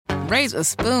raise a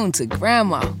spoon to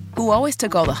Grandma, who always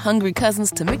took all the hungry cousins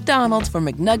to McDonald's for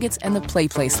McNuggets and the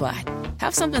Play Slide.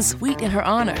 Have something sweet in her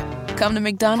honor. Come to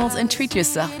McDonald's and treat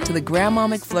yourself to the Grandma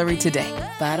McFlurry today.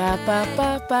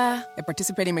 Ba-da-ba-ba-ba. At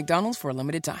participating McDonald's for a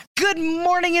limited time. Good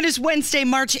morning. It is Wednesday,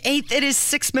 March 8th. It is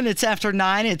 6 minutes after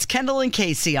 9. It's Kendall and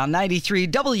Casey on 93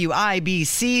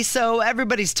 WIBC. So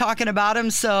everybody's talking about him,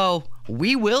 so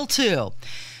we will too.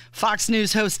 Fox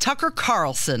News host Tucker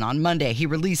Carlson on Monday, he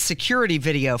released security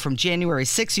video from January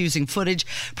 6 using footage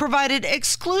provided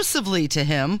exclusively to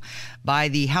him by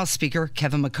the House Speaker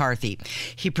Kevin McCarthy.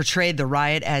 He portrayed the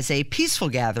riot as a peaceful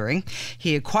gathering.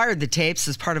 He acquired the tapes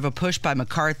as part of a push by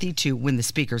McCarthy to win the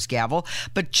Speaker's gavel,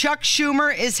 but Chuck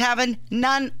Schumer is having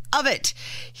none of it.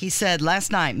 He said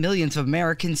last night millions of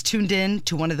Americans tuned in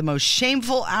to one of the most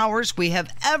shameful hours we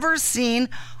have ever seen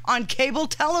on cable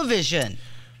television.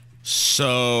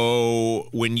 So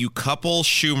when you couple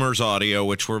Schumer's audio,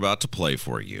 which we're about to play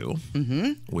for you,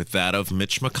 with that of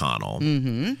Mitch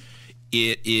McConnell,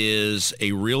 it is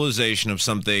a realization of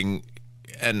something,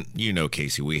 and you know,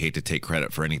 Casey, we hate to take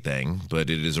credit for anything, but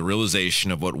it is a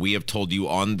realization of what we have told you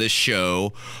on this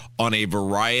show on a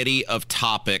variety of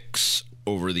topics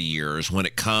over the years when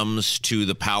it comes to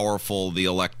the powerful, the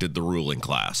elected, the ruling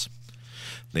class.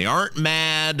 They aren't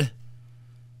mad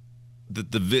that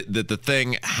the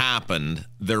thing happened.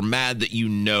 They're mad that you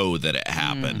know that it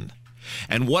happened.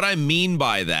 And what I mean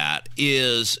by that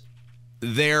is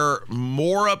they're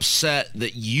more upset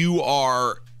that you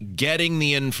are getting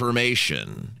the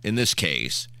information, in this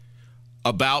case,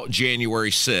 about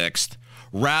January 6th,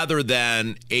 rather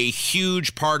than a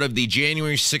huge part of the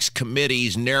January 6th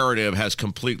committee's narrative has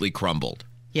completely crumbled.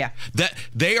 Yeah. That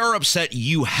they are upset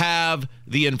you have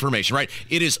the information, right?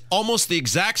 It is almost the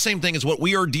exact same thing as what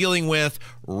we are dealing with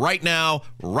right now,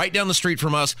 right down the street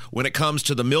from us, when it comes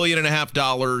to the $1.5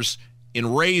 million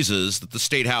in raises that the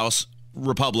State House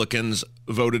Republicans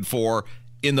voted for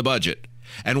in the budget.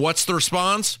 And what's the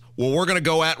response? Well, we're going to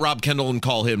go at Rob Kendall and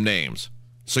call him names.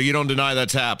 So you don't deny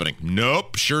that's happening.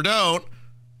 Nope, sure don't.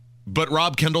 But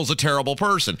Rob Kendall's a terrible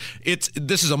person.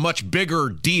 This is a much bigger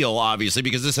deal, obviously,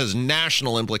 because this has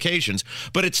national implications.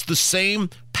 But it's the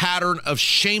same pattern of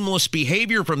shameless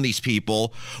behavior from these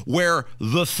people where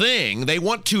they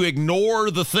want to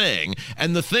ignore the thing.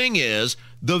 And the thing is,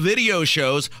 the video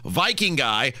shows Viking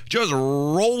guy just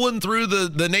rolling through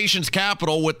the nation's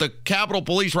capital with the Capitol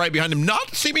Police right behind him,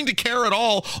 not seeming to care at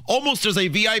all, almost as a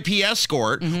VIP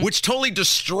escort, which totally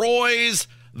destroys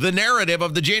the narrative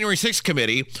of the January 6th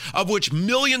committee, of which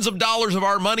millions of dollars of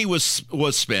our money was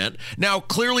spent, now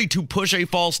clearly to push a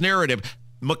false narrative.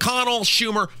 McConnell,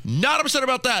 Schumer, not upset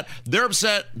about that. They're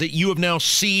upset that you have now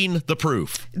seen the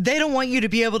proof. They don't want you to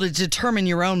be able to determine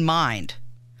your own mind.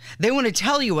 They want to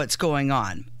tell you what's going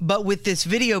on. But with this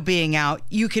video being out,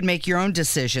 you can make your own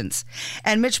decisions.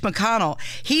 And Mitch McConnell,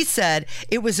 he said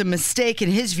it was a mistake in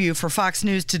his view for Fox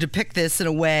News to depict this in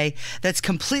a way that's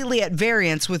completely at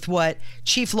variance with what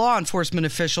chief law enforcement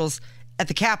officials at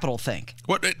the Capitol think.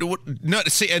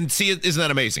 See, isn't that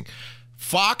amazing?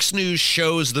 Fox News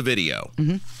shows the video.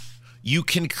 You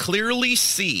can clearly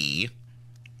see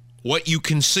what you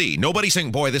can see. Nobody's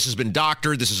saying, boy, this has been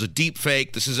doctored. This is a deep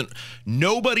fake.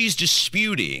 Nobody's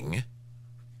disputing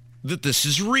that this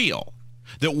is real.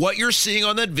 That what you're seeing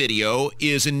on that video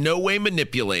is in no way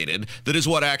manipulated. That is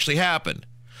what actually happened.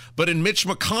 But in Mitch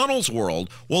McConnell's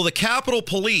world, well, the Capitol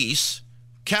Police,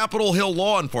 Capitol Hill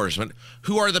law enforcement,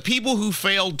 who are the people who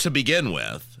failed to begin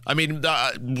with, I mean,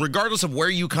 regardless of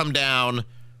where you come down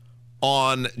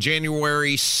on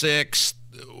January 6th,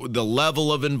 the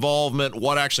level of involvement,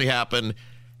 what actually happened,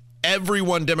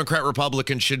 everyone, Democrat,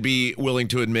 Republican, should be willing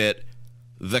to admit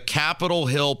the Capitol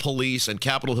Hill police and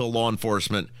Capitol Hill law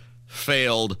enforcement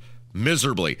failed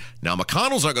miserably. Now,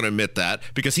 McConnell's not going to admit that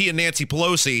because he and Nancy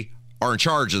Pelosi are in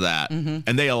charge of that,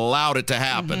 and they allowed it to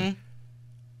happen.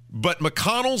 But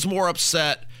McConnell's more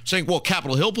upset saying, well,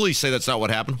 Capitol Hill police say that's not what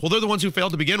happened. Well, they're the ones who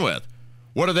failed to begin with.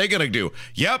 What are they going to do?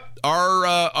 Yep,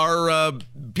 our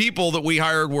people that we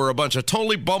hired were a bunch of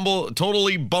totally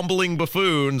bumbling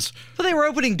buffoons. Well, they were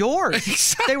opening doors.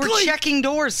 Exactly. They were checking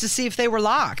doors to see if they were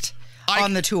locked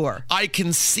on the tour. I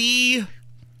can see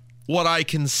what I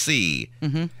can see.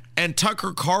 And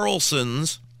Tucker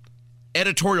Carlson's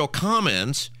editorial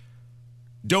comments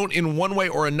don't in one way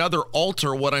or another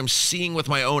alter what I'm seeing with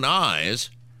my own eyes,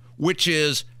 which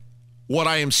is what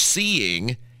I am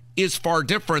seeing is far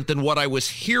different than what I was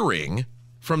hearing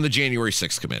from the January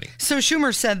 6th committee. So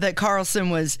Schumer said that Carlson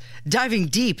was diving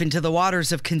deep into the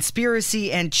waters of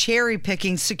conspiracy and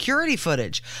cherry-picking security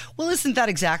footage. Well, isn't that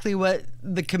exactly what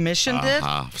the commission did?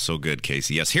 So good,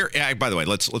 Casey. Yes. Here. By the way,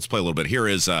 let's play a little bit. Here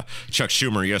is Chuck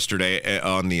Schumer yesterday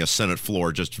on the Senate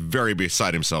floor, just very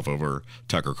beside himself over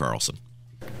Tucker Carlson.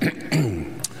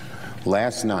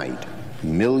 Last night,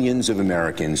 millions of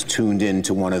Americans tuned in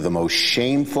to one of the most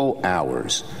shameful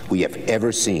hours we have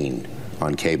ever seen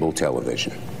on cable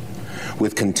television.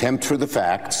 With contempt for the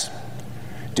facts,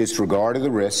 disregard of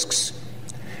the risks,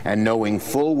 and knowing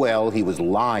full well he was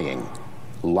lying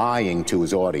to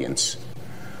his audience,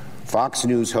 Fox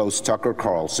News host Tucker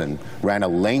Carlson ran a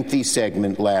lengthy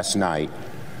segment last night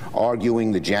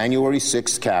arguing the January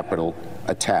 6th Capitol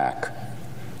attack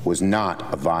was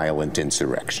not a violent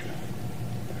insurrection.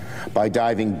 By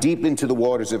diving deep into the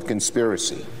waters of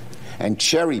conspiracy and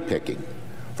cherry-picking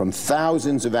from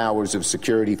thousands of hours of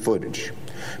security footage,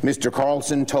 Mr.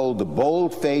 Carlson told the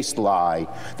bold-faced lie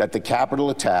that the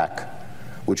Capitol attack,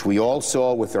 which we all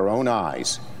saw with our own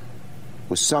eyes,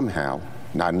 was somehow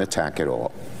not an attack at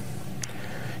all.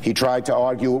 He tried to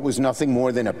argue it was nothing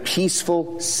more than a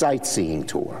peaceful sightseeing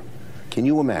tour. Can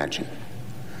you imagine?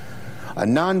 A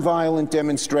nonviolent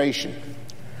demonstration,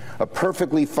 a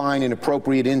perfectly fine and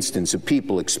appropriate instance of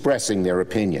people expressing their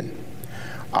opinion.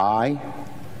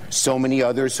 So many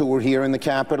others who were here in the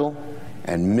Capitol,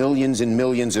 and millions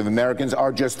of Americans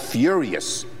are just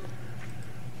furious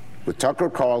with Tucker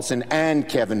Carlson and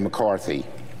Kevin McCarthy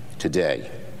today.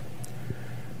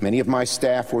 Many of my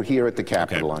staff were here at the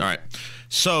Capitol. Okay. All right.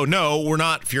 So, no, we're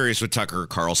not furious with Tucker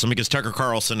Carlson because Tucker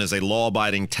Carlson is a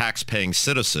law-abiding, tax-paying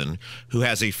citizen who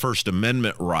has a First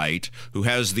Amendment right, who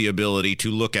has the ability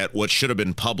to look at what should have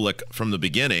been public from the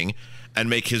beginning and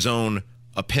make his own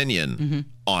opinion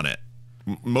on it.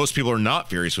 Most people are not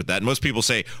furious with that. Most people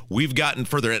say, we've gotten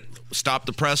further. Stop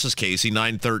the Presses, Casey,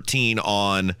 9:13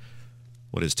 on,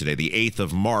 what is today, the 8th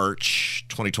of March,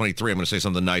 2023. I'm going to say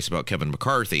something nice about Kevin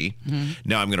McCarthy.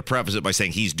 Now, I'm going to preface it by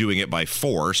saying he's doing it by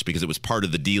force because it was part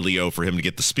of the dealio for him to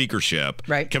get the speakership.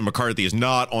 Right. Kevin McCarthy is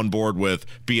not on board with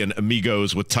being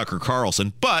amigos with Tucker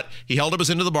Carlson, but he held up his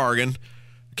end of the bargain.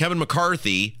 Kevin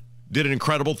McCarthy did an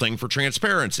incredible thing for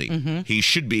transparency. He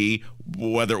should be,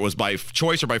 whether it was by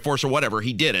choice or by force or whatever,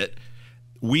 he did it.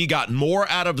 We got more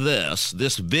out of this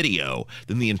video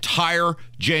than the entire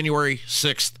January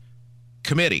 6th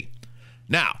committee.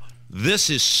 Now, this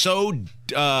is so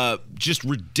just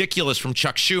ridiculous from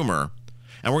Chuck Schumer,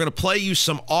 and we're going to play you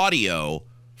some audio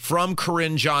from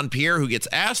Karine Jean-Pierre, who gets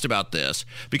asked about this,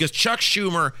 because Chuck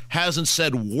Schumer hasn't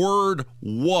said word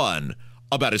one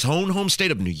about his own home state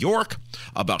of New York,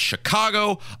 about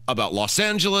Chicago, about Los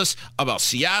Angeles, about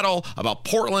Seattle, about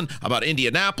Portland, about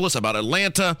Indianapolis, about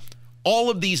Atlanta, all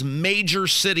of these major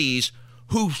cities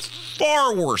who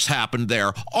far worse happened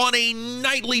there on a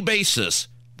nightly basis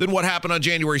than what happened on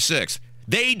January 6th.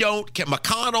 They don't,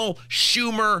 McConnell,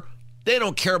 Schumer, they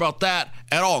don't care about that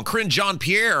at all. And Karine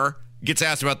Jean-Pierre gets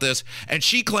asked about this, and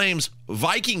she claims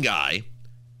Viking guy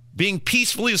being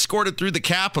peacefully escorted through the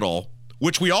Capitol,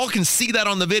 which we all can see that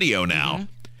on the video now,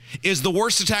 is the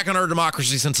worst attack on our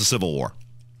democracy since the Civil War.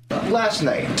 Last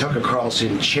night, Tucker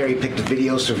Carlson cherry-picked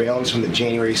video surveillance from the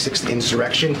January 6th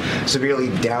insurrection, severely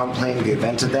downplaying the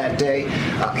events of that day.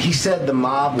 He said the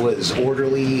mob was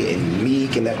orderly and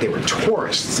meek and that they were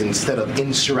tourists instead of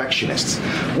insurrectionists.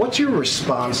 What's your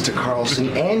response to Carlson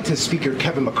and to Speaker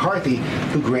Kevin McCarthy,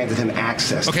 who granted him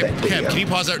access to that video? Kev, can you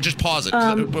pause that? Just pause it.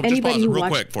 Just pause it real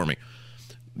quick for me.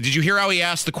 Did you hear how he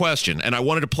asked the question? And I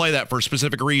wanted to play that for a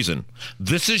specific reason.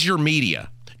 This is your media.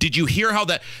 Did you hear how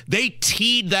that they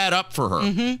teed that up for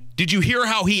her? Did you hear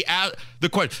how he asked the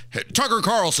question? Tucker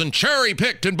Carlson cherry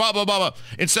picked and blah, blah, blah, blah.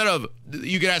 Instead of,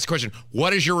 you could ask the question,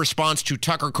 what is your response to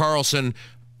Tucker Carlson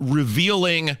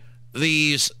revealing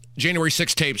these January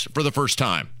 6 tapes for the first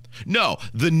time? No,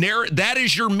 that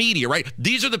is your media, right?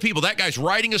 These are the people. That guy's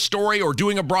writing a story or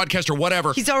doing a broadcast or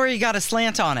whatever. He's already got a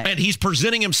slant on it. And he's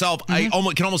presenting himself, I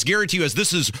can almost guarantee you, as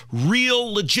this is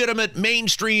real, legitimate,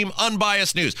 mainstream,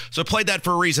 unbiased news. So I played that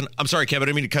for a reason. I'm sorry, Kevin, I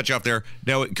didn't mean to cut you off there.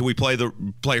 Now, can we play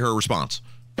her response?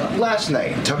 Last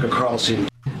night, Tucker Carlson.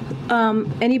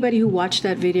 Anybody who watched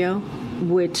that video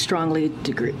would strongly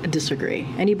disagree.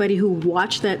 Anybody who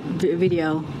watched that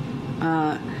video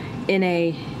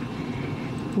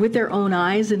with their own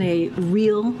eyes in a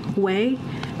real way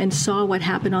and saw what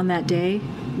happened on that day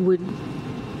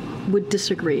would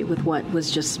disagree with what was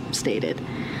just stated.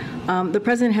 The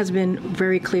president has been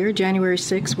very clear. January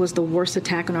 6th was the worst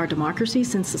attack on our democracy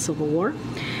since the Civil War,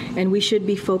 and we should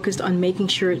be focused on making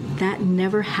sure that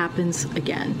never happens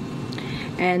again.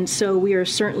 And so we are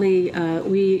certainly,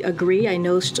 we agree. I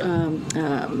know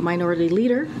Minority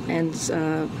Leader and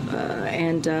Senator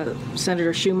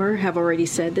Schumer have already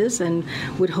said this and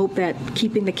would hope that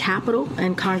keeping the Capitol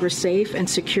and Congress safe and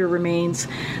secure remains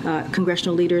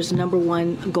congressional leaders' number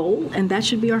one goal, and that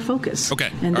should be our focus.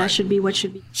 Okay. And that should be what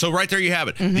should be. So right there you have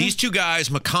it. These two guys,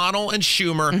 McConnell and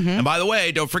Schumer, and by the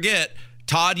way, don't forget,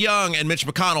 Todd Young and Mitch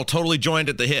McConnell totally joined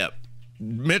at the hip.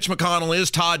 Mitch McConnell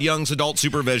is Todd Young's adult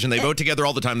supervision. They vote together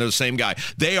all the time. They're the same guy.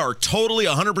 They are totally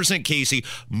 100% Casey,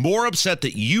 more upset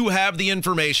that you have the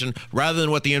information rather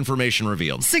than what the information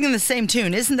revealed. Singing the same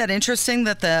tune. Isn't that interesting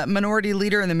that the minority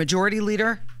leader and the majority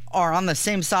leader are on the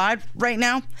same side right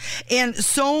now? And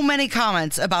so many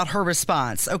comments about her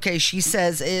response. Okay, she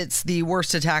says it's the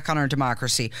worst attack on our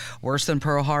democracy. Worse than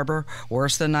Pearl Harbor,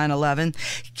 worse than 9/11.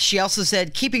 She also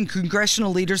said keeping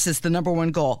congressional leaders is the number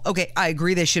one goal. Okay, I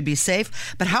agree they should be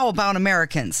safe, but how about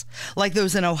Americans like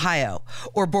those in Ohio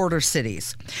or border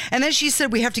cities? And then she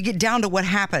said we have to get down to what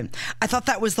happened. I thought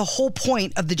that was the whole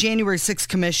point of the January 6th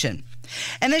commission.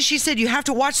 And then she said, you have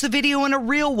to watch the video in a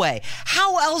real way.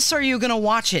 How else are you going to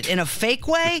watch it? In a fake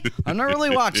way? I'm not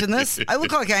really watching this. I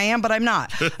look like I am, but I'm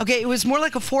not. Okay, it was more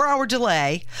like a 4-hour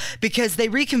delay because they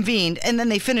reconvened and then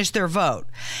they finished their vote.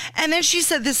 And then she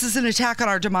said, this is an attack on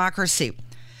our democracy.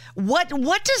 What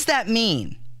does that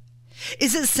mean?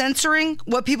 Is it censoring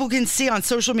what people can see on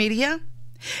social media?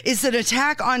 Is it an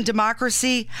attack on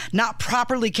democracy not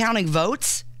properly counting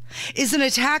votes? Is an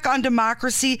attack on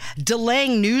democracy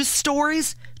delaying news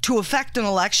stories to affect an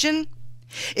election?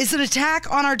 Is an attack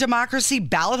on our democracy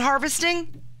ballot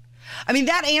harvesting? I mean,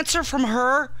 that answer from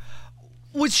her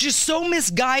was just so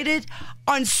misguided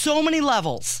on so many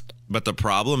levels. But the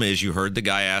problem is you heard the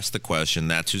guy ask the question.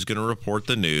 That's who's going to report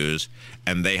the news,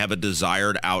 and they have a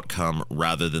desired outcome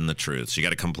rather than the truth. So you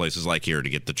got to come places like here to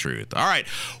get the truth. All right.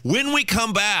 When we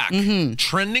come back,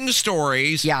 trending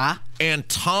stories. Yeah. And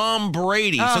Tom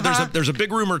Brady. So there's a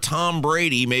big rumor Tom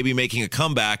Brady may be making a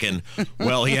comeback, and,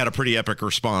 well, he had a pretty epic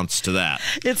response to that.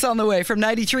 It's on the way from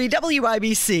 93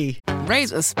 WIBC.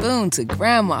 Raise a spoon to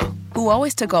Grandma, who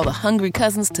always took all the hungry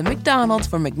cousins to McDonald's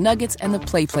for McNuggets and the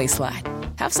Play Slide.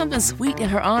 Have something sweet in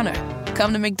her honor.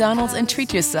 Come to McDonald's and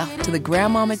treat yourself to the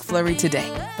Grandma McFlurry today.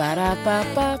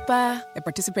 Ba-da-ba-ba-ba. At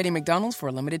participating McDonald's for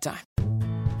a limited time.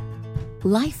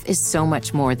 Life is so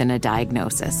much more than a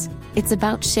diagnosis. It's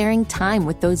about sharing time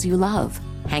with those you love,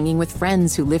 hanging with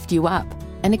friends who lift you up,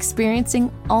 and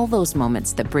experiencing all those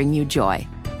moments that bring you joy.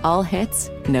 All hits,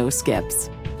 no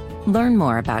skips. Learn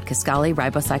more about Kisqali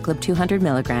Ribociclib 200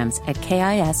 milligrams at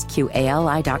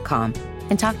KISQALI.com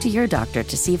and talk to your doctor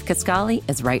to see if Kisqali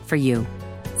is right for you.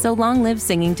 So long live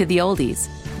singing to the oldies,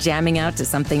 jamming out to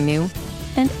something new,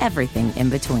 and everything in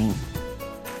between.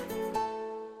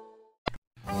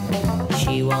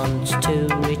 She wants to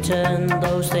return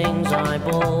those things I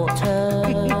bought her.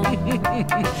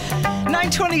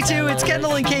 922, it's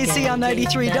Kendall and Casey on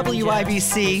 93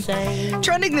 WIBC.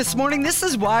 Trending this morning, this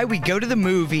is why we go to the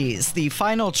movies. The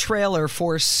final trailer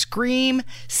for Scream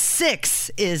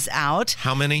 6 is out.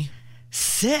 How many?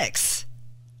 6.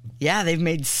 Yeah, they've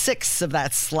made 6 of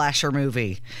that slasher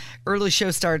movie. Early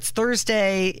show starts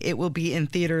Thursday. It will be in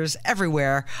theaters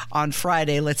everywhere on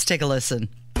Friday. Let's take a listen.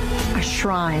 A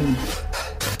shrine.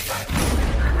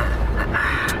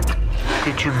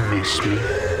 Did you miss me?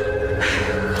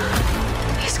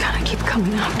 He's gonna keep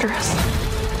coming after us.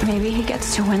 Maybe he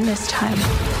gets to win this time.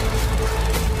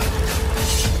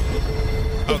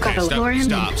 Okay,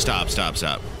 stop.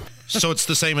 So it's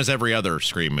the same as every other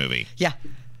Scream movie? Yeah.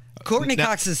 Courtney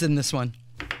Cox is in this one.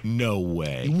 No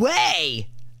way.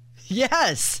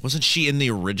 Yes. Wasn't she in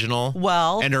the original?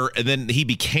 Well. And then he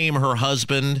became her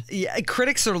husband? Yeah,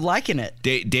 critics are liking it.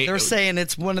 They're saying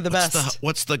it's one of the best.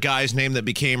 What's the guy's name that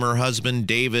became her husband?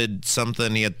 David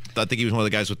something. I think he was one of the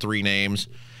guys with 3 names.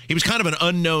 He was kind of an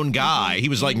unknown guy. He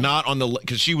was like not on the,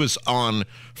 because she was on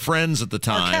Friends at the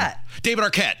time. Arquette. David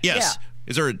Arquette, yes. Yeah.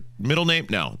 Is there a middle name?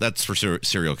 No, that's for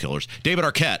serial killers. David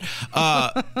Arquette.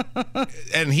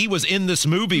 And he was in this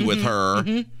movie with her.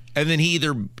 And then he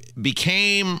either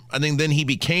became, then he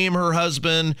became her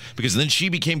husband, because then she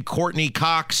became Courtney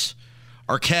Cox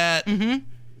Arquette.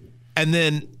 And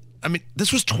then,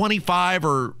 this was 25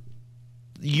 or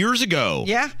years ago.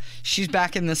 Yeah, she's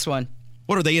back in this one.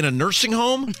 What, are they in a nursing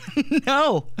home?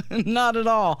 No, not at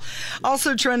all.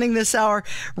 Also trending this hour,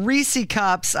 Reese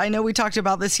Cups. I know we talked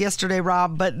about this yesterday,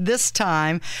 Rob, but this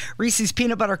time, Reese's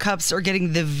Peanut Butter Cups are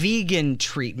getting the vegan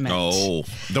treatment. Oh,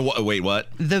 wait, what?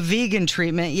 The vegan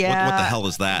treatment, yeah. What the hell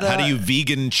is that? How do you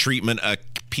vegan treatment a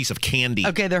piece of candy.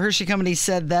 Okay, the Hershey Company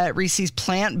said that Reese's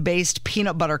plant-based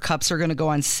peanut butter cups are going to go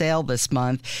on sale this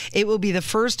month. It will be the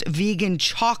first vegan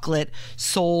chocolate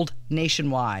sold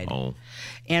nationwide. Oh.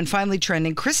 And finally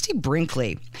trending, Christy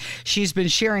Brinkley. She's been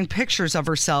sharing pictures of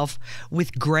herself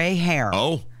with gray hair.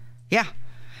 Oh. Yeah.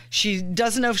 She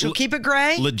doesn't know if she'll keep it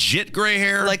gray. Legit gray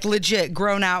hair? Like legit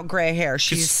grown out gray hair.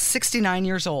 She's 69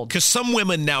 years old. Because some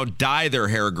women now dye their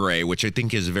hair gray, which I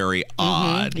think is very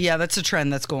odd. Yeah, that's a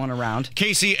trend that's going around.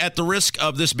 Casey, at the risk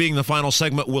of this being the final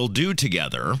segment we'll do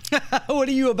together. What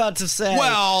are you about to say?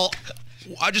 Well,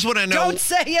 I just want to know. Don't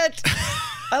say it.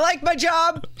 I like my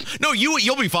job. No,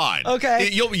 you'll be fine. Okay.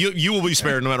 You will be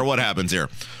spared no matter what happens here.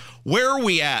 Where are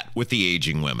we at with the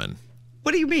aging women?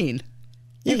 What do you mean?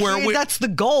 That's the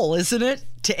goal, isn't it?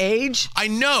 To age? I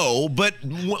know, but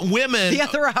women... The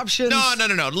other options... No.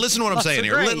 Listen to what I'm saying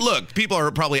here. Great. Look, people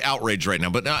are probably outraged right now,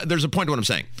 but there's a point to what I'm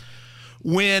saying.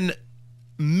 When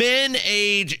men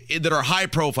age that are high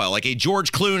profile, like a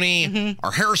George Clooney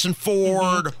or Harrison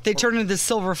Ford... They turn into the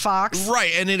silver fox.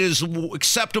 Right, and it is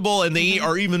acceptable, and they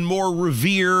are even more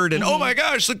revered, and oh my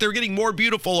gosh, look, they're getting more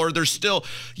beautiful, or they're still...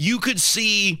 You could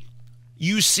see...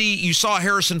 You saw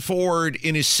Harrison Ford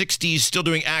in his 60s still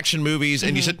doing action movies,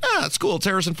 and you said, that's cool, it's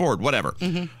Harrison Ford, whatever.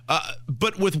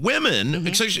 But with women,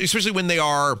 especially when they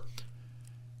are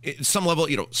at some level,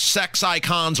 sex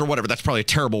icons or whatever, that's probably a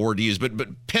terrible word to use, but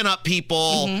pin-up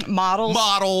people.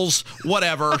 Models,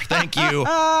 whatever, thank you.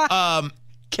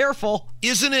 Careful.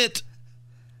 Isn't it...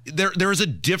 There is a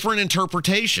different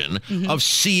interpretation of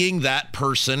seeing that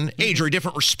person age, or a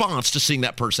different response to seeing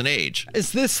that person age.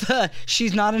 Is this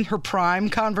she's not in her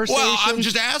prime conversation? Well, I'm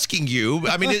just asking you.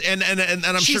 I mean, and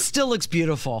I'm she sure still looks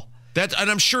beautiful. And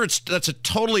I'm sure that's a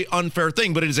totally unfair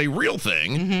thing, but it is a real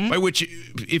thing by which,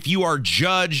 if you are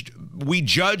judged, we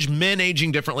judge men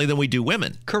aging differently than we do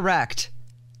women. Correct.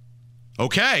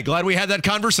 Okay, glad we had that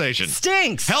conversation.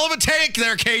 Stinks. Hell of a take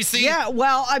there, Casey. Yeah,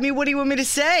 well, I mean, what do you want me to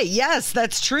say? Yes,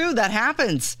 that's true. That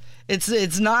happens.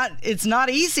 It's not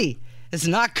easy. It's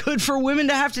not good for women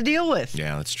to have to deal with.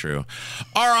 Yeah, that's true.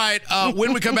 All right,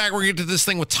 when we come back, we're going to get to this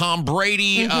thing with Tom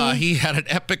Brady. He had an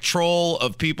epic troll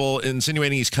of people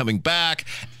insinuating he's coming back.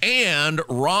 And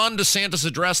Ron DeSantis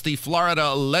addressed the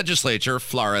Florida legislature,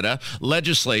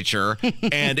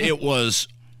 and it was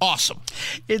awesome.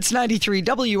 It's 93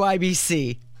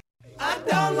 WIBC. I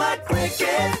don't like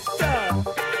cricket.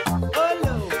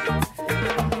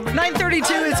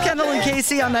 9:32, it's Kendall and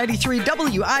Casey on 93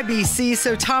 WIBC.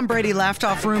 So Tom Brady laughed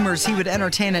off rumors he would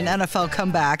entertain an NFL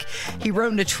comeback. He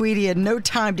wrote in a tweet he had no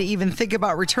time to even think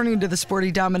about returning to the sport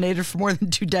he dominated for more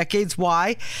than 2 decades.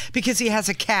 Why? Because he has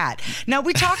a cat. Now,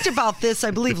 we talked about this,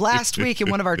 I believe, last week in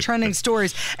one of our trending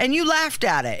stories, and you laughed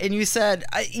at it, and you said,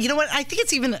 you know what, I think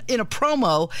it's even in a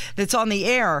promo that's on the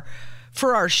air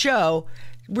for our show.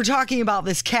 We're talking about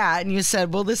this cat, and you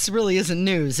said, well, this really isn't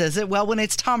news, is it? Well, when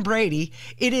it's Tom Brady,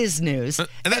 it is news.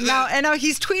 And now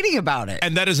he's tweeting about it.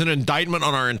 And that is an indictment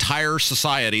on our entire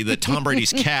society that Tom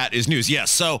Brady's cat is news.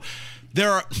 Yes, so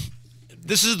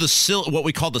this is what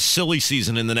we call the silly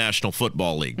season in the National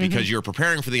Football League, because you're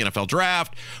preparing for the NFL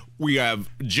draft. We have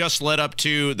just led up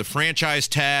to the franchise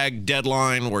tag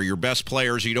deadline, where your best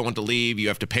players you don't want to leave, you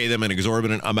have to pay them an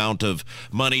exorbitant amount of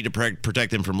money to protect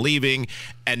them from leaving.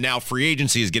 And now free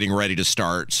agency is getting ready to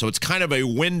start. So it's kind of a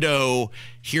window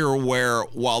here where,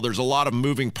 while there's a lot of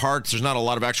moving parts, there's not a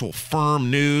lot of actual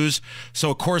firm news. So,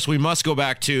 of course, we must go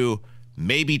back to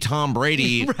maybe Tom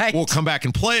Brady will come back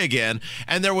and play again.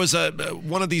 And there was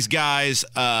one of these guys,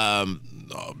 Dov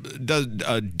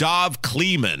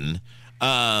Kleeman,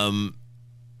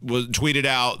 was tweeted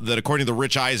out that, according to the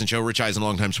Rich Eisen show, Rich Eisen,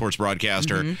 longtime sports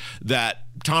broadcaster, that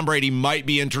Tom Brady might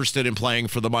be interested in playing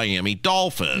for the Miami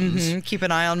Dolphins. Keep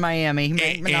an eye on Miami. He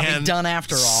may not be done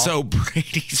after all. So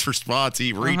Brady's response,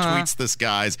 he retweets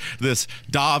this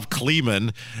Dov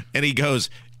Kleeman, and he goes,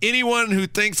 anyone who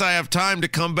thinks I have time to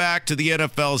come back to the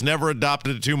NFL has never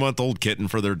adopted a 2-month-old kitten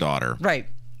for their daughter. Right.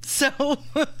 So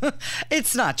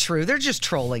it's not true. They're just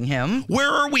trolling him. Where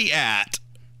are we at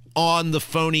on the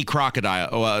phony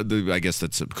crocodile? I guess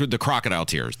that's the crocodile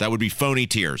tears. That would be phony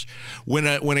tears. When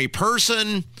a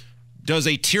person does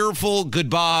a tearful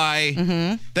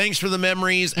goodbye, thanks for the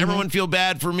memories, everyone feel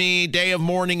bad for me, day of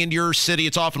mourning in your city.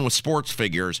 It's often with sports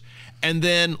figures. And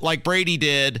then, like Brady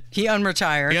did, he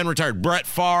unretired. Brett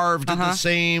Favre did the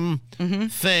same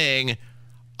thing.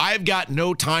 I've got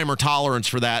no time or tolerance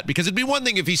for that, because it'd be one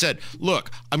thing if he said,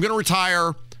 look, I'm going to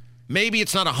retire. Maybe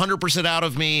it's not 100% out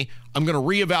of me. I'm going to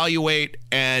reevaluate,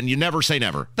 and you never say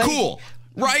never. Cool.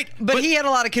 Right? But he had a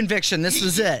lot of conviction. This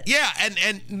was it. Yeah,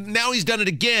 and now he's done it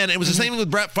again. It was the same thing with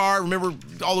Brett Favre. Remember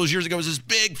all those years ago, it was this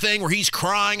big thing where he's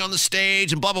crying on the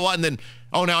stage and blah, blah, blah. And then,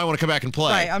 now I want to come back and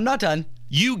play. Right, I'm not done.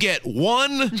 You get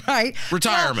one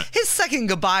retirement. Well, his second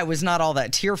goodbye was not all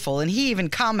that tearful, and he even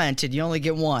commented, you only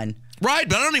get one. Right,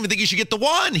 but I don't even think you should get the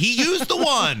one. He used the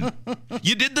one.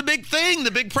 You did the big thing,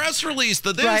 the big press release,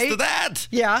 the this, the that.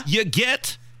 Yeah. You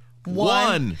get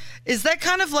one. Is that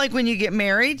kind of like when you get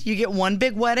married? You get one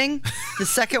big wedding. The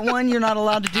second one, you're not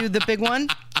allowed to do the big one?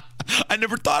 I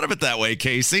never thought of it that way,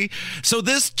 Casey. So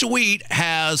this tweet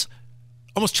has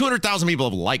almost 200,000 people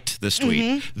have liked this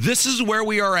tweet. This is where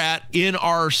we are at in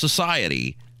our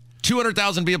society.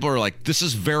 200,000 people are like, this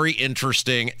is very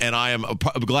interesting, and I'm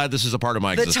glad this is a part of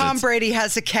my existence. That Tom Brady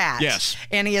has a cat. Yes.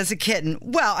 And he has a kitten.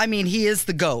 Well, I mean, he is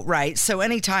the GOAT, right? So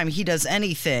anytime he does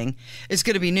anything, it's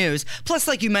going to be news. Plus,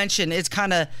 like you mentioned, it's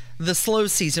kind of the slow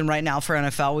season right now for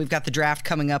NFL. We've got the draft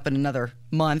coming up in another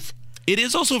month. It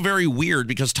is also very weird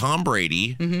because Tom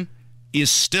Brady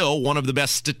is still one of the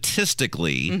best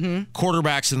statistically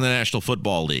quarterbacks in the National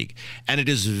Football League. And it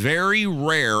is very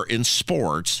rare in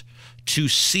sports to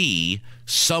see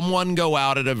someone go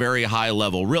out at a very high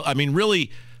level.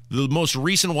 Really, the most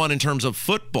recent one in terms of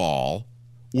football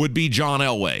would be John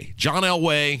Elway. John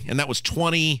Elway, and that was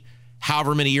 20,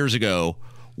 however many years ago,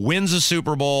 wins a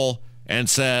Super Bowl and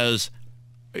says,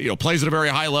 plays at a very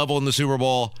high level in the Super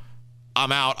Bowl.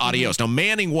 I'm out. Adios. Now,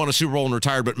 Manning won a Super Bowl and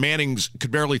retired, but Manning's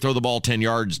could barely throw the ball 10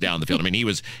 yards down the field. I mean, he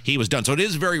was done. So it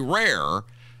is very rare,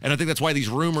 and I think that's why these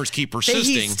rumors keep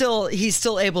persisting. He's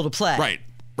still able to play.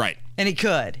 Right. And he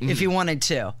could if he wanted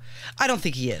to. I don't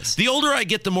think he is. The older I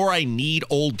get, the more I need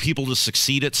old people to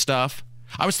succeed at stuff.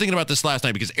 I was thinking about this last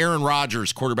night because Aaron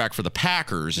Rodgers, quarterback for the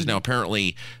Packers, is now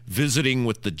apparently visiting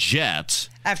with the Jets.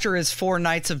 After his 4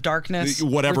 nights of darkness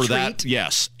Whatever retreat. that,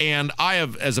 yes. And I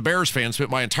have, as a Bears fan, spent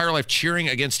my entire life cheering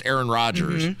against Aaron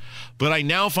Rodgers. But I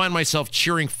now find myself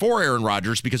cheering for Aaron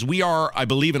Rodgers because we are, I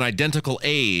believe, an identical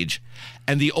age.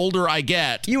 And the older I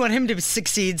get... You want him to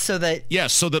succeed so that...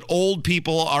 Yes, so that old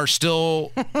people are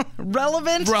still...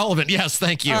 Relevant? Relevant, yes,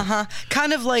 thank you.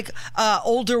 Kind of like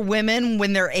older women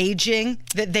when they're aging,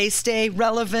 that they stay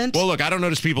relevant. Well, look, I don't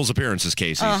notice people's appearances,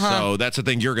 Casey, so that's the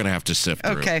thing you're going to have to sift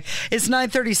through. Okay. It's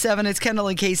 9:37. It's Kendall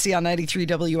and Casey on 93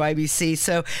 WIBC.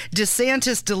 So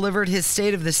DeSantis delivered his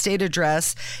State of the State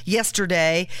address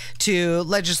yesterday to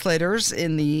legislators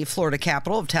in the Florida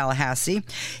capital of Tallahassee.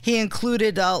 He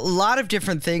included a lot of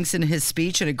different things in his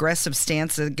speech: an aggressive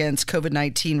stance against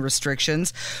COVID-19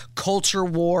 restrictions, culture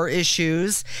war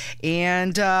issues,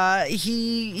 and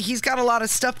he's got a lot of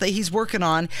stuff that he's working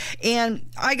on. And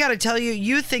I got to tell you,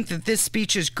 you think that this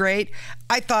speech is great.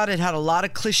 I thought it had a lot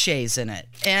of cliches in it,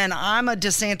 and I'm a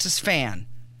DeSantis fan.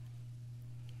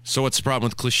 So what's the problem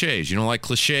with cliches? You don't like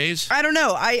cliches? I don't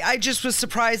know. I just was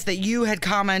surprised that you had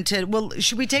commented. Well,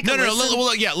 should we take a listen?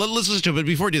 Let's listen to it. But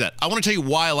before we do that, I want to tell you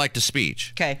why I like the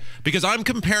speech. Okay. Because I'm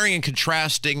comparing and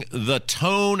contrasting the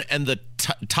tone and the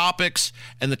topics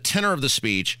and the tenor of the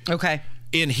speech. Okay.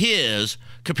 In his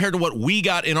compared to what we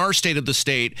got in our State of the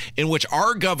State, in which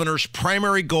our governor's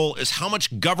primary goal is how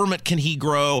much government can he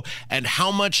grow and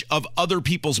how much of other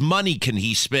people's money can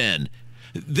he spend.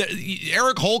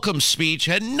 Eric Holcomb's speech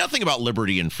had nothing about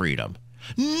liberty and freedom,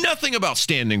 nothing about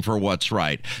standing for what's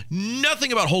right,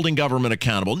 nothing about holding government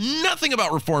accountable, nothing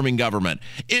about reforming government.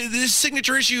 His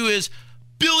signature issue is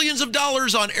billions of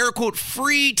dollars on air quote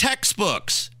free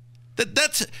textbooks.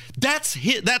 That's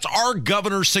our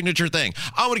governor's signature thing.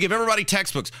 I want to give everybody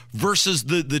textbooks versus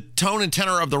the tone and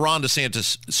tenor of the Ron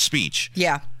DeSantis speech.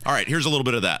 Yeah. All right, here's a little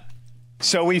bit of that.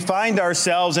 So we find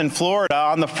ourselves in Florida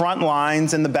on the front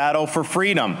lines in the battle for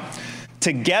freedom.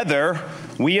 Together,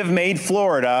 we have made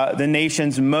Florida the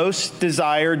nation's most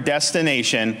desired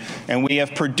destination, and we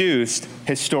have produced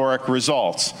historic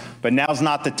results. But now's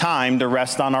not the time to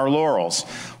rest on our laurels.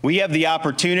 We have the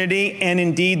opportunity and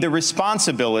indeed the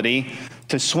responsibility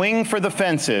to swing for the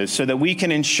fences so that we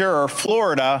can ensure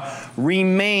Florida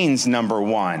remains number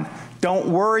one. Don't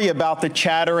worry about the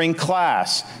chattering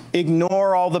class.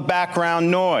 Ignore all the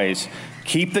background noise.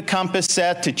 Keep the compass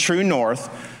set to true north.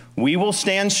 We will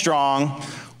stand strong.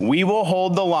 We will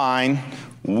hold the line.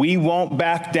 We won't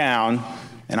back down.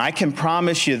 And I can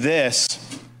promise you this,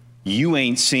 you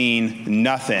ain't seen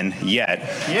nothing yet.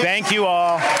 Thank you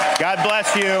all. God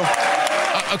bless you.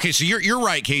 Okay, so you're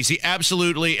right, Casey.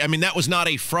 Absolutely. I mean, that was not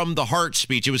a from the heart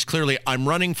speech. It was clearly, I'm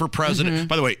running for president.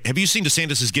 By the way, have you seen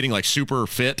DeSantis is getting like super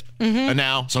fit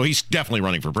now? So he's definitely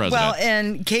running for president. Well,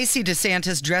 and Casey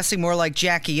DeSantis dressing more like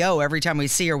Jackie O every time we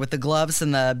see her with the gloves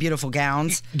and the beautiful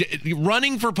gowns.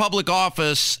 Running for public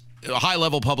office,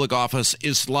 high-level public office,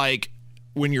 is like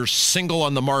when you're single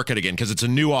on the market again, because it's a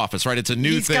new office, right? It's a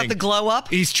new thing. He's got the glow up.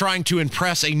 He's trying to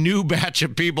impress a new batch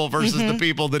of people versus the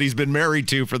people that he's been married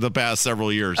to for the past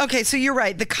several years. Okay, so you're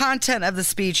right. The content of the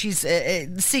speech, he's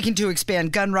seeking to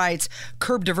expand gun rights,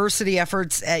 curb diversity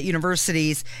efforts at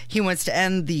universities. He wants to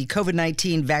end the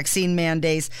COVID-19 vaccine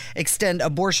mandates, extend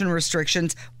abortion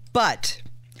restrictions, but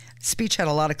speech had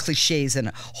a lot of cliches in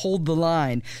it. Hold the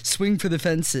line. Swing for the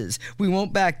fences. We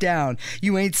won't back down.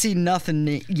 You ain't seen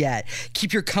nothing yet.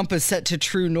 Keep your compass set to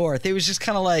true north. It was just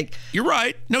kind of like... You're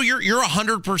right. No, you're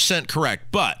 100% correct.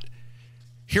 But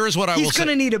here's what I will say. He's going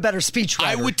to need a better speech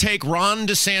writer. I would take Ron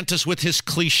DeSantis with his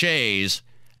cliches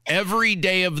every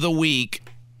day of the week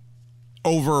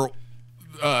over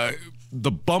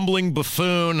the bumbling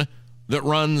buffoon that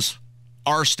runs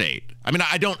our state. I mean,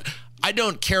 I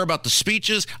don't care about the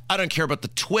speeches. I don't care about the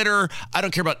Twitter. I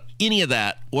don't care about any of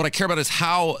that. What I care about is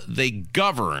how they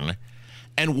govern.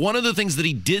 And one of the things that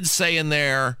he did say in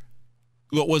there,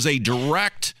 what was a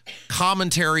direct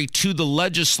commentary to the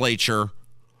legislature,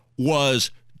 was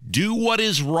do what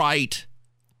is right,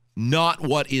 not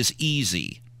what is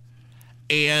easy.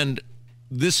 And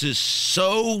this is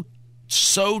so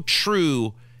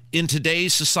true in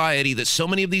today's society that so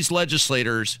many of these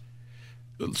legislators,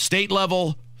 state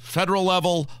level, federal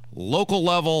level, local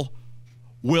level,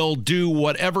 will do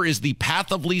whatever is the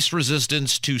path of least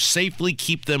resistance to safely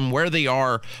keep them where they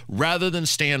are rather than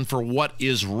stand for what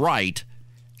is right.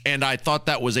 And I thought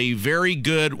that was a very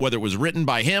good, whether it was written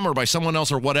by him or by someone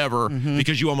else or whatever,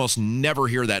 because you almost never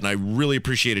hear that. And I really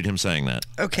appreciated him saying that.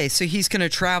 Okay, so he's going to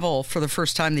travel for the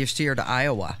first time this year to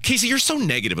Iowa. Casey, you're so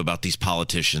negative about these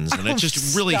politicians. And it's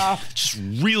just really,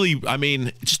 I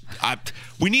mean,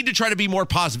 we need to try to be more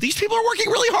positive. These people are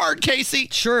working really hard, Casey.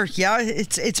 Sure. Yeah,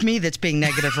 it's me that's being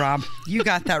negative, Rob. You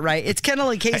got that right. It's Kendall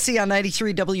and Casey on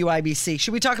 93 WIBC.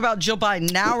 Should we talk about Jill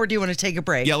Biden now, or do you want to take a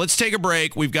break? Yeah, let's take a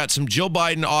break. We've got some Jill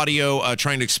Biden audio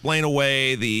trying to explain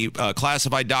away the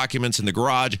classified documents in the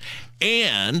garage.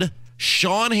 And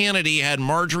Sean Hannity had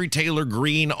Marjorie Taylor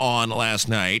Greene on last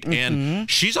night. And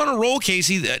she's on a roll,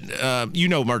 Casey, that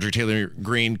Marjorie Taylor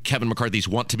Greene, Kevin McCarthy's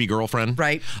want-to-be girlfriend.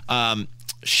 Right.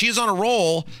 She is on a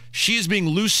roll. She is being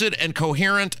lucid and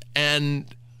coherent and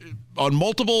on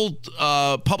multiple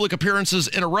public appearances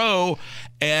in a row,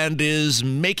 and is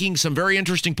making some very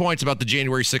interesting points about the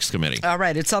January 6th committee. All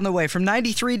right, it's on the way from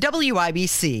 93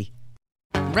 WIBC.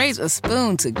 Raise a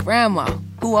spoon to Grandma,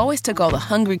 who always took all the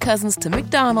hungry cousins to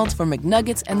McDonald's for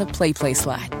McNuggets and the Play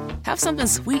Slide. Have something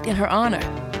sweet in her honor.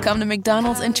 Come to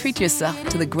McDonald's and treat yourself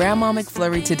to the Grandma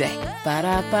McFlurry today.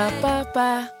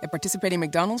 Ba-da-ba-ba-ba. At participating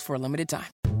McDonald's for a limited time.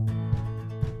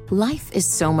 Life is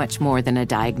so much more than a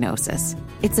diagnosis.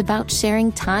 It's about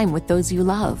sharing time with those you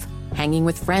love, hanging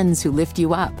with friends who lift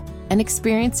you up, and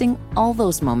experiencing all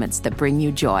those moments that bring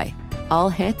you joy. All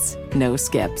hits, no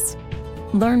skips.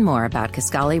 Learn more about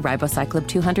Kisqali Ribociclib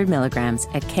 200 milligrams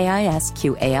at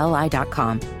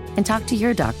KISQALI.com and talk to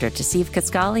your doctor to see if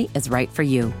Kisqali is right for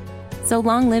you. So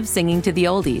long live singing to the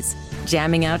oldies,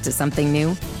 jamming out to something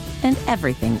new, and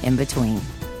everything in between.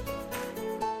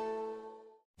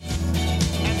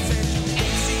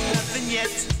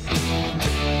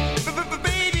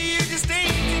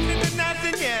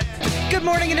 Good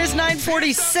morning. It is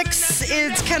 9:46.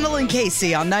 It's Kendall and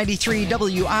Casey on 93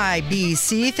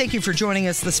 WIBC. Thank you for joining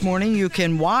us this morning. You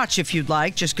can watch if you'd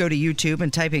like. Just go to YouTube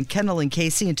and type in Kendall and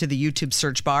Casey into the YouTube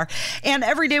search bar. And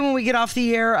every day when we get off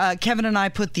the air, Kevin and I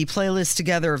put the playlist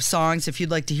together of songs. If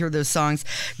you'd like to hear those songs,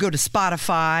 go to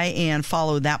Spotify and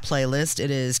follow that playlist. It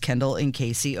is Kendall and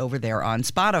Casey over there on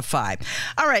Spotify.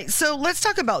 All right, so let's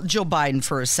talk about Jill Biden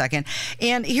for a second.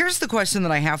 And here's the question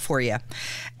that I have for you.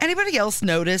 Anybody else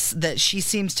notice that she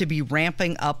seems to be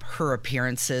ramping up her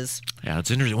appearances? Yeah,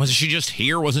 it's interesting. Wasn't she just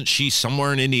here? Wasn't she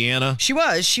somewhere in Indiana? She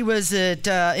was. She was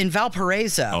in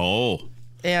Valparaiso. Oh.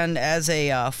 And as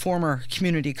a former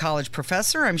community college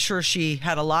professor, I'm sure she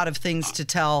had a lot of things to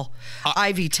tell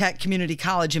Ivy Tech Community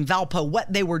College in Valpo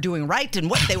what they were doing right and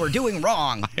what they were doing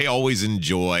wrong. I always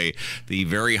enjoy the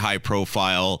very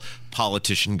high-profile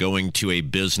politician going to a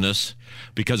business,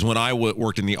 because when I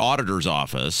worked in the auditor's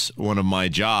office, one of my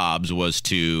jobs was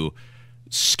to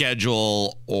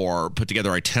schedule or put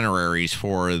together itineraries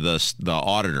for the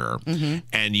auditor.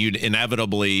 And you'd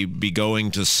inevitably be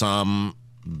going to some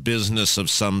business of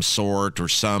some sort or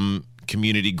some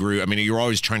community group. I mean, you're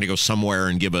always trying to go somewhere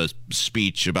and give a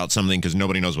speech about something because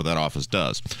nobody knows what that office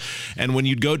does. And when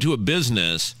you'd go to a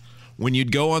business, when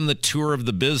you'd go on the tour of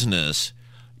the business,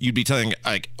 you'd be telling,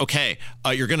 like, okay,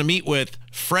 you're going to meet with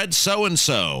Fred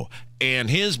so-and-so, and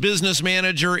his business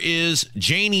manager is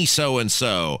Janie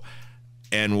so-and-so.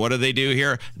 And what do they do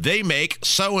here? They make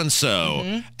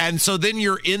so-and-so. And so then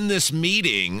you're in this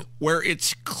meeting where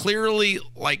it's clearly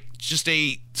like just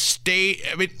a stage.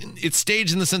 I mean, it's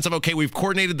staged in the sense of, okay, we've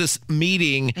coordinated this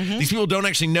meeting. These people don't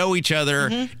actually know each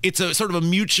other. It's a sort of a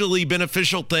mutually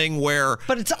beneficial thing where...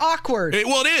 But it's awkward.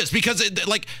 Well, it is because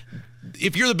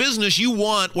if you're the business, you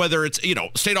want, whether it's,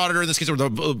 state auditor in this case, or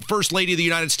the first lady of the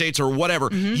United States or whatever,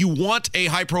 you want a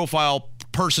high profile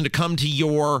person to come to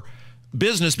your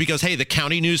business because, hey, the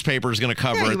county newspaper is going to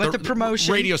cover it. The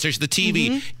promotion. Radio station, the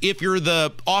TV. If you're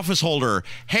the office holder,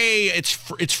 hey,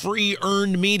 it's free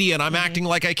earned media and I'm acting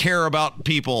like I care about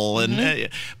people. And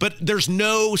but there's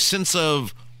no sense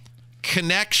of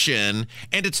connection.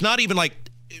 And it's not even like,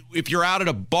 if you're out at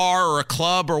a bar or a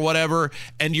club or whatever,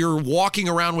 and you're walking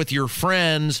around with your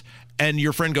friends and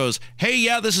your friend goes, hey,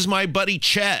 yeah, this is my buddy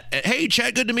Chet. Hey,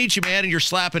 Chet, good to meet you, man. And you're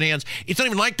slapping hands. It's not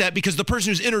even like that because the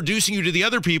person who's introducing you to the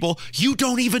other people, you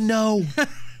don't even know.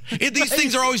 These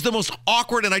things are always the most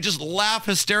awkward, and I just laugh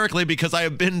hysterically because I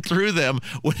have been through them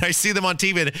when I see them on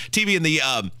TV. And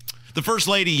the first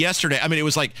lady yesterday, I mean, it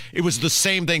was the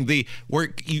same thing.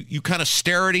 Where you kind of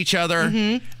stare at each other,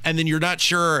 and then you're not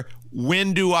sure,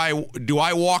 when do I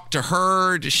walk to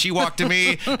her? Does she walk to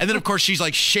me? And then, of course, she's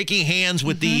like shaking hands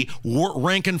with the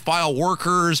rank and file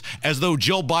workers as though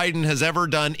Jill Biden has ever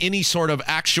done any sort of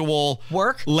actual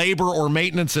work, labor, or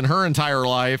maintenance in her entire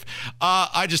life.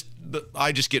 I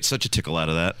just get such a tickle out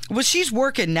of that. Well, she's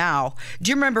working now. Do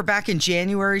you remember back in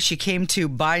January, she came to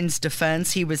Biden's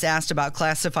defense? He was asked about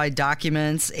classified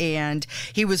documents, and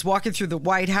he was walking through the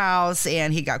White House,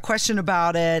 and he got questioned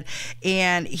about it,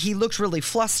 and he looked really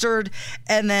flustered.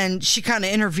 And then she kind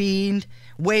of intervened,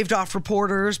 waved off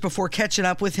reporters before catching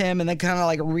up with him, and then kind of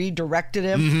like redirected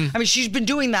him. I mean, she's been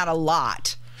doing that a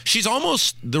lot. She's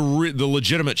almost the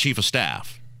legitimate chief of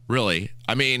staff. Really.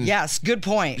 I mean... Yes, good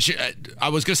point. I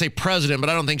was going to say president, but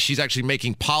I don't think she's actually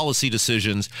making policy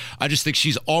decisions. I just think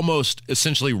she's almost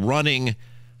essentially running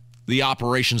the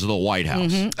operations of the White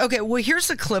House. Okay, well, here's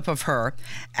a clip of her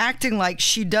acting like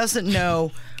she doesn't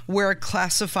know where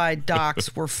classified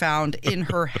docs were found in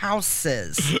her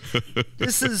houses.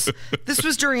 This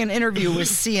was during an interview with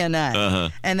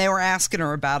CNN, and they were asking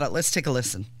her about it. Let's take a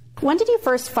listen. When did you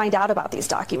first find out about these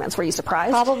documents? Were you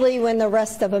surprised? Probably when the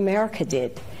rest of America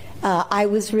did. I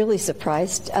was really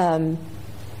surprised.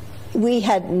 We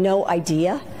had no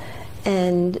idea.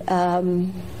 And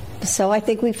so I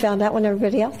think we found out when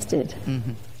everybody else did.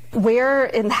 Where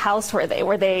in the house were they?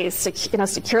 Were they in a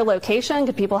secure location?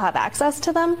 Could people have access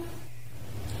to them?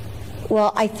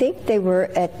 Well, I think they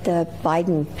were at the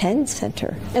Biden Penn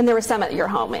Center. And there were some at your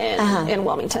home in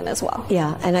Wilmington as well.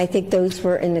 Yeah, and I think those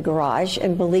were in the garage.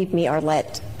 And believe me,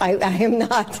 Arlette, I am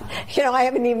not, I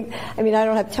haven't even, I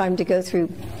don't have time to go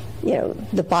through,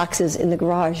 the boxes in the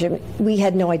garage. We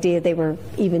had no idea they were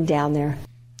even down there.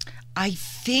 I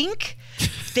think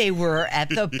they were at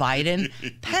the Biden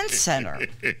Penn Center.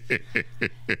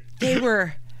 They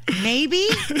were... Maybe?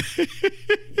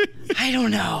 I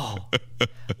don't know.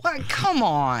 What? Come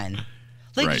on.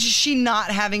 Like, is she not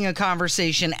having a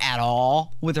conversation at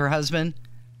all with her husband?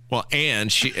 Well, and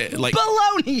she,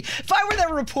 baloney. If I were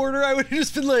that reporter, I would have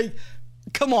just been like,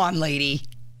 come on, lady.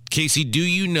 Casey, do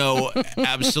you know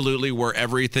absolutely where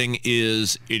everything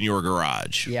is in your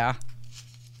garage? Yeah.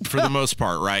 For the most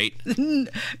part, right?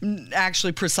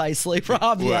 Actually, precisely,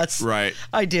 Rob, yes. Right.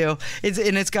 I do.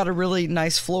 It's got a really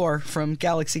nice floor from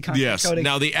Galaxy Concrete Coating.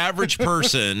 Now, the average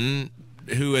person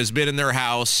who has been in their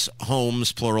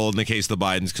homes, plural in the case of the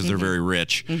Bidens, because they're very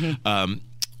rich,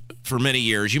 for many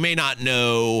years, you may not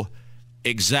know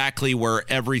exactly where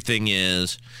everything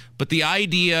is, but the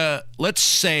idea, let's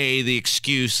say the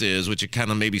excuse is, which it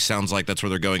kind of maybe sounds like that's where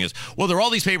they're going, is, well, there are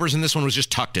all these papers and this one was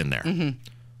just tucked in there.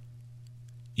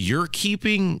 You're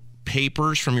keeping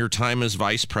papers from your time as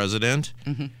vice president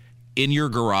in your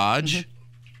garage.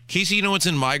 Casey, you know what's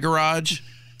in my garage?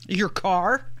 Your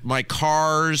car? My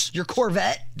cars. Your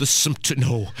Corvette?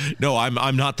 No,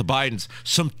 I'm not the Bidens.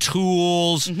 Some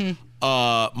tools.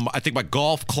 I think my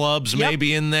golf clubs may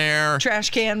be in there.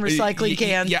 Trash can, recycling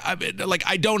can. Yeah,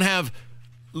 I don't have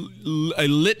a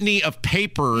litany of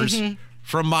papers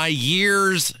from my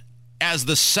years as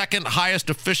the second highest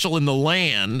official in the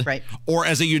land, or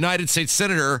as a United States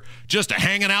senator, just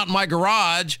hanging out in my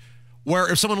garage,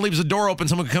 where if someone leaves the door open,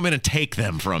 someone can come in and take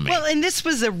them from me. Well, and this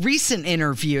was a recent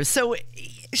interview, so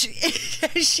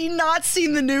has she not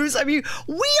seen the news? I mean,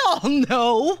 we all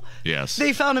know. Yes.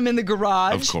 They found him in the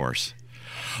garage. Of course.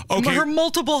 Okay. Her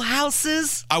multiple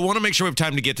houses. I want to make sure we have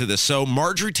time to get to this. So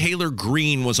Marjorie Taylor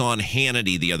Greene was on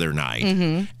Hannity the other night,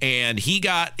 and he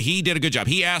did a good job.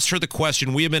 He asked her the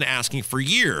question we have been asking for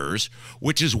years,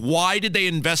 which is why did they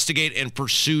investigate and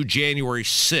pursue January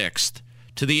 6th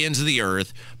to the ends of the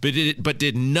earth, but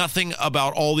did nothing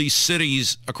about all these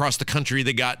cities across the country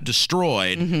that got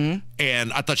destroyed?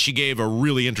 And I thought she gave a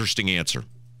really interesting answer.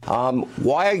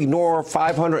 Why ignore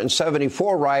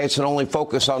 574 riots and only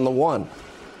focus on the one?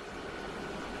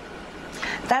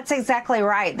 That's exactly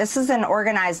right. This is an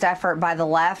organized effort by the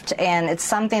left, and it's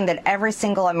something that every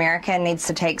single American needs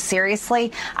to take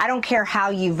seriously. I don't care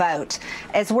how you vote.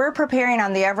 As we're preparing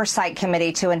on the Oversight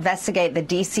Committee to investigate the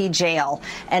D.C. jail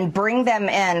and bring them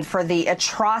in for the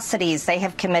atrocities they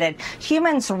have committed,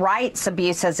 human rights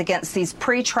abuses against these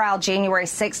pretrial January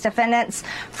 6th defendants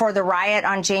for the riot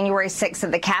on January 6th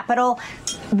at the Capitol,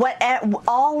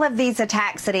 all of these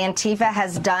attacks that Antifa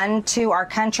has done to our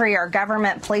country, our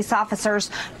government, police officers,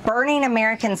 burning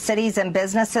American cities and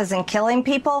businesses and killing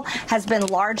people has been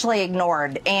largely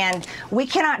ignored. And we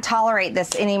cannot tolerate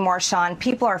this anymore, Sean.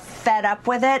 People are fed up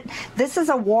with it. This is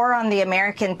a war on the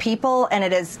American people, and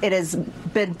it has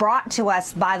been brought to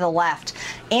us by the left.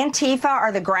 Antifa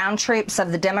are the ground troops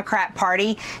of the Democrat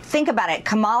Party. Think about it.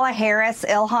 Kamala Harris,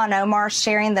 Ilhan Omar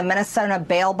sharing the Minnesota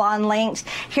bail bond linked.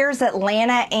 Here's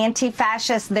Atlanta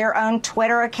anti-fascists, their own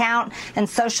Twitter account and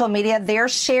social media. They're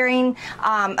sharing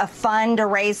a fund to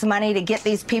raise money to get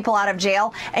these people out of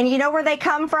jail. And you know where they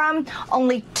come from?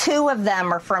 Only 2 of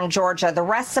them are from Georgia. The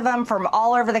rest of them from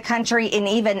all over the country and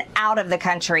even out of the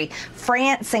country,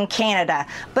 France and Canada.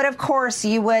 But of course,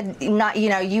 you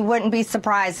wouldn't be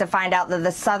surprised to find out that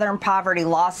the Southern Poverty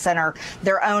Law Center,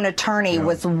 their own attorney,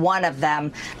 was one of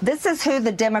them. This is who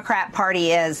the Democrat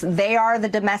Party is. They are the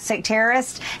domestic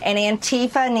terrorists, and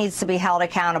Antifa needs to be held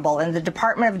accountable. And the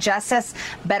Department of Justice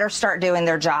better start doing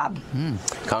their job.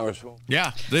 Congresswoman.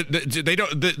 Yeah, they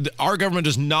don't. Our government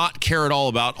does not care at all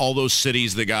about all those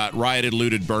cities that got rioted,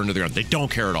 looted, burned to the ground. They don't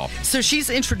care at all. So she's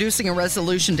introducing a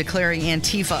resolution declaring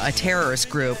Antifa a terrorist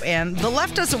group, and the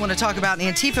left doesn't want to talk about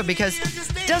Antifa because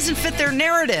it doesn't fit their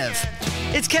narrative.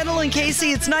 It's Kendall and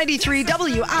Casey. It's 93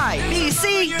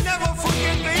 WIBC.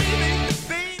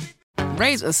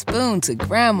 Raise a spoon to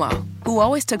Grandma, who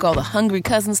always took all the hungry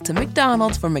cousins to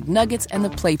McDonald's for McNuggets and the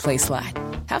Play Slide.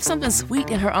 Have something sweet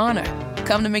in her honor.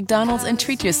 Come to McDonald's and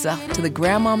treat yourself to the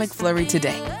Grandma McFlurry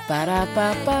today.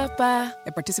 Ba-da-ba-ba-ba.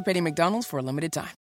 At participating McDonald's for a limited time.